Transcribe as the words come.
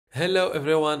Hello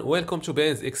everyone, welcome to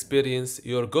Ben's Experience,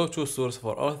 your go-to source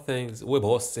for all things web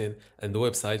hosting and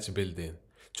website building.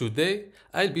 Today,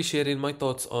 I'll be sharing my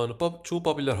thoughts on two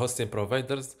popular hosting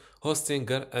providers,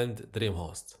 Hostinger and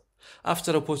DreamHost.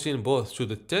 After putting both to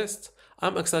the test,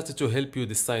 I'm excited to help you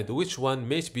decide which one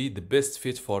may be the best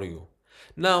fit for you.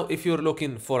 Now, if you're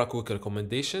looking for a quick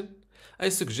recommendation, I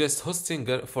suggest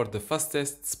Hostinger for the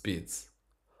fastest speeds.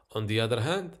 On the other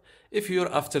hand, if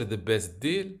you're after the best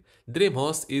deal,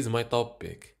 DreamHost is my top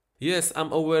pick. Yes,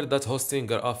 I'm aware that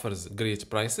Hostinger offers great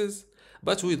prices,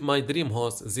 but with my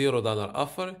DreamHost $0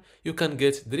 offer, you can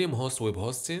get DreamHost web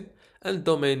hosting and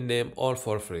domain name all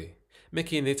for free,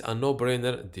 making it a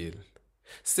no-brainer deal.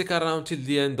 Stick around till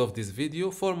the end of this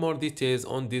video for more details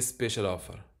on this special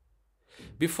offer.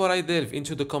 Before I delve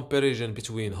into the comparison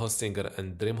between Hostinger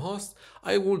and DreamHost,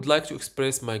 I would like to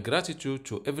express my gratitude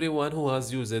to everyone who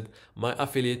has used my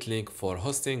affiliate link for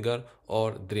Hostinger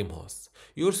or DreamHost.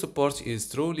 Your support is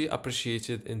truly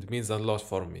appreciated and means a lot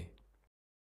for me.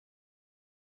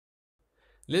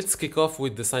 Let's kick off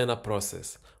with the sign-up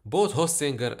process. Both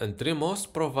Hostinger and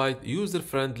DreamHost provide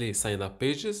user-friendly sign-up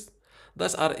pages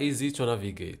that are easy to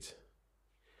navigate.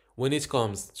 When it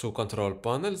comes to control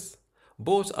panels,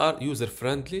 both are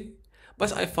user-friendly,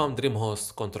 but I found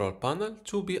DreamHost control panel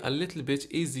to be a little bit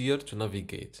easier to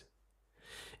navigate.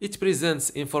 It presents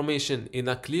information in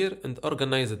a clear and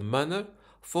organized manner,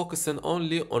 focusing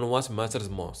only on what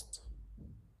matters most.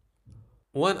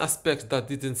 One aspect that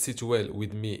didn't sit well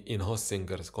with me in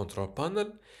Hostinger's control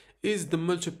panel is the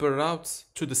multiple routes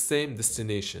to the same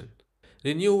destination.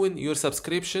 Renewing your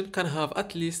subscription can have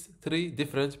at least 3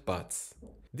 different paths.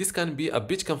 This can be a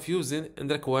bit confusing and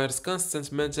requires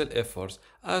constant mental effort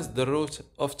as the route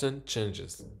often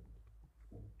changes.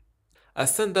 A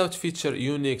standout feature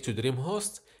unique to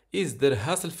DreamHost is their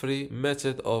hassle-free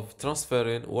method of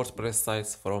transferring WordPress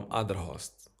sites from other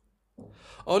hosts.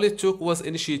 All it took was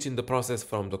initiating the process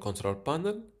from the control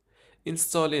panel,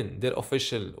 installing their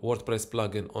official WordPress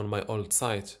plugin on my old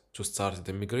site to start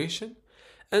the migration,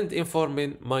 and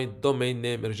informing my domain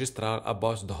name registrar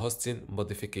about the hosting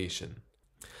modification.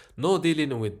 No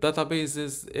dealing with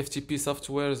databases, FTP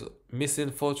softwares,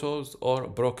 missing photos, or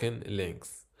broken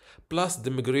links. Plus, the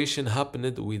migration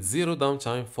happened with zero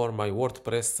downtime for my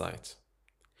WordPress site.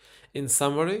 In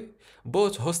summary,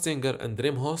 both Hostinger and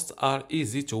DreamHost are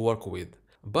easy to work with,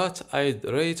 but I'd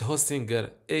rate Hostinger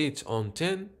 8 on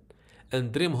 10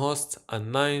 and DreamHost a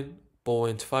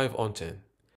 9.5 on 10.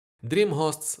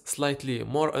 DreamHost's slightly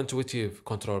more intuitive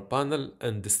control panel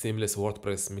and the seamless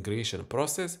WordPress migration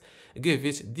process give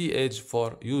it the edge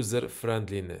for user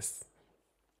friendliness.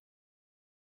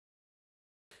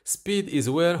 Speed is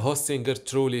where Hostinger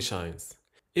truly shines.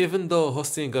 Even though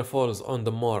Hostinger falls on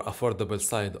the more affordable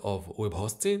side of web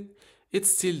hosting, it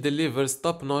still delivers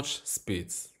top-notch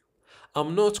speeds.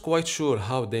 I'm not quite sure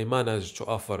how they manage to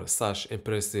offer such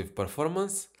impressive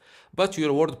performance, but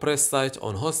your WordPress site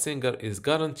on Hostinger is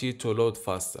guaranteed to load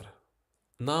faster.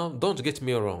 Now, don't get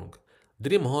me wrong,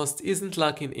 DreamHost isn't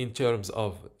lacking in terms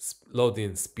of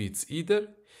loading speeds either.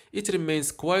 It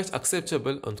remains quite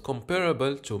acceptable and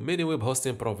comparable to many web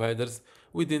hosting providers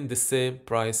within the same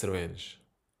price range.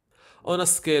 On a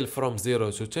scale from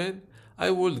 0 to 10, I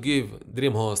would give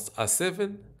DreamHost a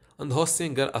 7 and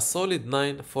Hostinger a solid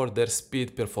 9 for their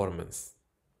speed performance.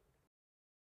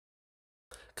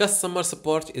 Customer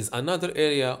support is another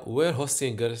area where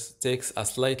Hostinger takes a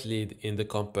slight lead in the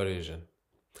comparison.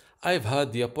 I've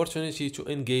had the opportunity to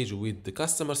engage with the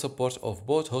customer support of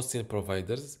both hosting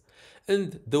providers,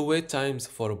 and the wait times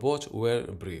for both were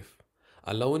brief,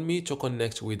 allowing me to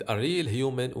connect with a real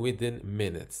human within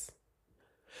minutes.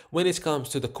 When it comes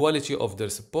to the quality of their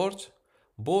support,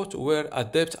 both were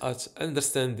adept at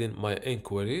understanding my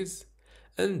inquiries,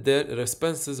 and their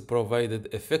responses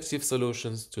provided effective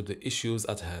solutions to the issues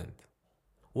at hand.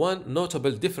 One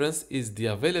notable difference is the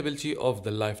availability of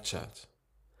the live chat.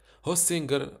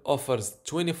 Hostinger offers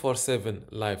 24/7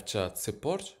 live chat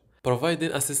support,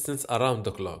 providing assistance around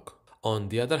the clock. On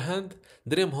the other hand,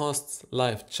 DreamHost's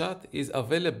live chat is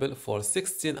available for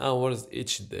 16 hours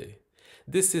each day.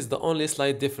 This is the only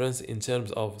slight difference in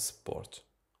terms of support.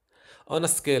 On a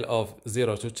scale of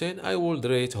 0 to 10, I would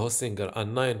rate Hostinger a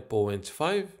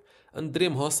 9.5 and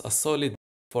DreamHost a solid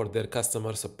for their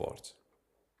customer support.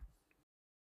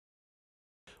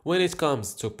 When it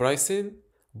comes to pricing,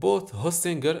 both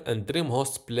Hostinger and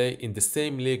DreamHost play in the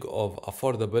same league of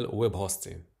affordable web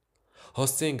hosting.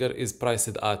 Hostinger is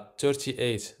priced at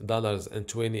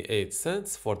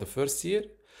 $38.28 for the first year,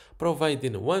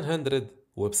 providing 100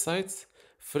 websites,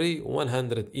 free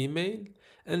 100 email,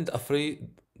 and a free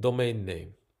domain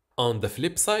name. On the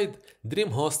flip side,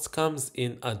 DreamHost comes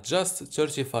in at just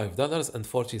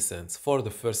 $35.40 for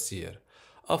the first year,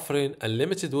 offering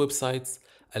unlimited websites,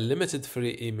 unlimited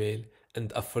free email,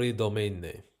 and a free domain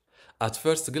name. At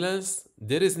first glance,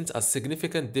 there isn't a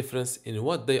significant difference in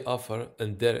what they offer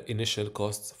and their initial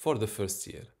costs for the first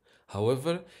year.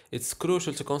 However, it's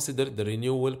crucial to consider the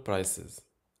renewal prices.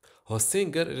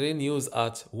 Hostinger renews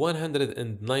at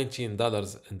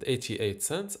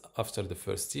 $119.88 after the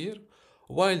first year,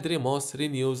 while DreamHost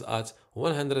renews at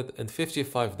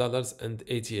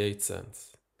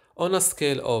 $155.88. On a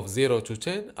scale of 0 to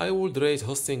 10, I would rate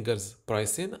Hostinger's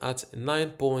pricing at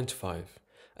 9.5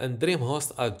 and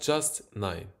DreamHost at just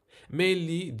 9,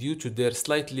 mainly due to their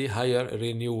slightly higher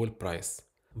renewal price.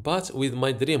 But with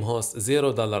my DreamHost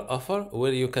 $0 offer,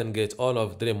 where you can get all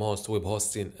of DreamHost web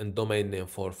hosting and domain name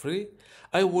for free,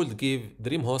 I would give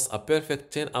DreamHost a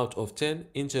perfect 10 out of 10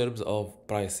 in terms of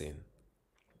pricing.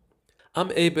 I'm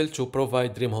able to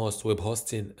provide DreamHost web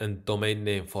hosting and domain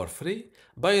name for free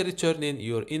by returning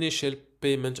your initial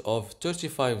payment of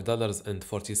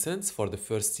 $35.40 for the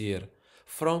first year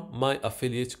from my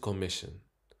affiliate commission.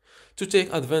 To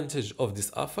take advantage of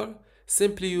this offer,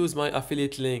 simply use my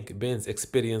affiliate link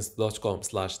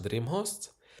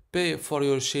bensexperience.com/dreamhost, pay for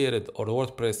your shared or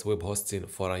WordPress web hosting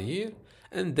for a year,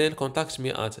 and then contact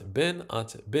me at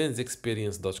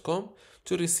ben@bensexperience.com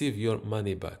to receive your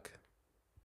money back.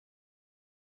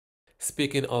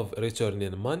 Speaking of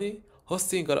returning money,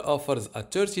 Hostinger offers a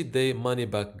 30-day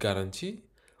money-back guarantee,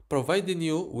 providing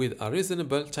you with a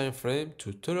reasonable time frame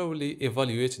to thoroughly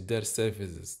evaluate their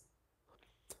services.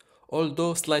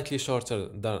 Although slightly shorter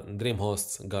than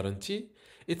DreamHost's guarantee,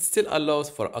 it still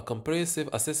allows for a comprehensive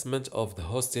assessment of the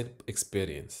hosting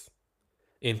experience.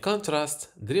 In contrast,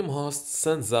 DreamHost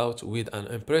sends out with an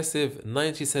impressive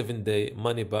 97-day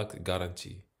money-back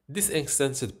guarantee. This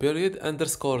extended period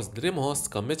underscores DreamHost's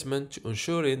commitment to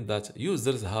ensuring that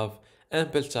users have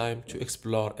ample time to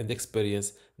explore and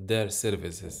experience their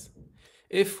services.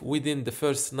 If within the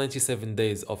first 97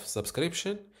 days of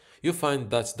subscription, you find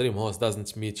that DreamHost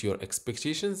doesn't meet your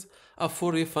expectations, a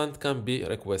full refund can be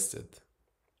requested.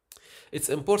 It's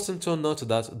important to note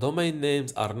that domain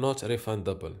names are not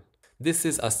refundable. This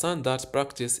is a standard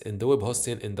practice in the web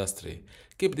hosting industry.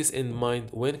 Keep this in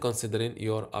mind when considering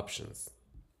your options.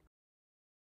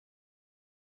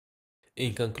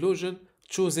 In conclusion,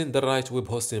 choosing the right web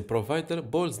hosting provider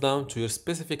boils down to your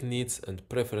specific needs and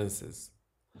preferences.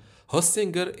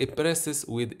 Hostinger impresses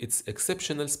with its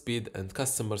exceptional speed and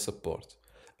customer support,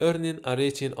 earning a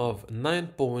rating of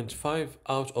 9.5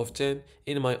 out of 10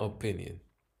 in my opinion.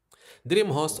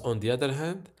 DreamHost, on the other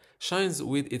hand, shines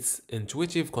with its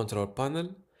intuitive control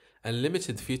panel,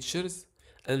 unlimited features,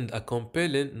 and a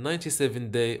compelling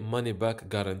 97-day money-back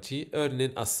guarantee,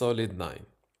 earning a solid 9.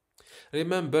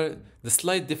 Remember, the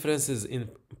slight differences in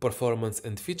performance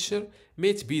and feature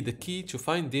may be the key to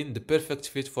finding the perfect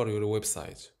fit for your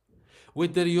website.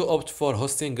 Whether you opt for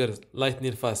Hostinger's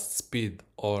lightning-fast speed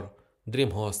or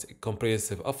DreamHost's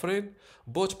comprehensive offering,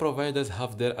 both providers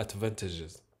have their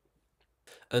advantages.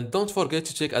 And don't forget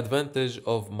to take advantage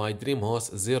of my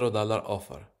DreamHost $0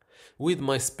 offer. With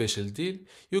my special deal,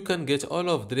 you can get all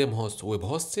of DreamHost web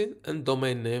hosting and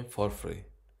domain name for free.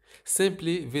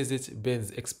 Simply visit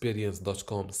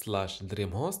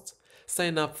bensexperience.com/dreamhost,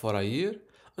 sign up for a year,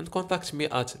 and contact me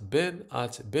at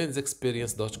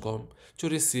ben@bensexperience.com to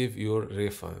receive your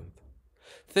refund.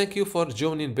 Thank you for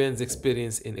joining Ben's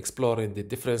experience in exploring the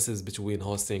differences between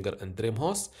Hostinger and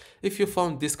DreamHost. If you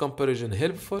found this comparison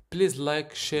helpful, please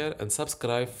like, share, and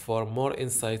subscribe for more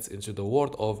insights into the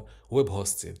world of web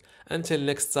hosting. Until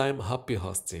next time, happy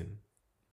hosting.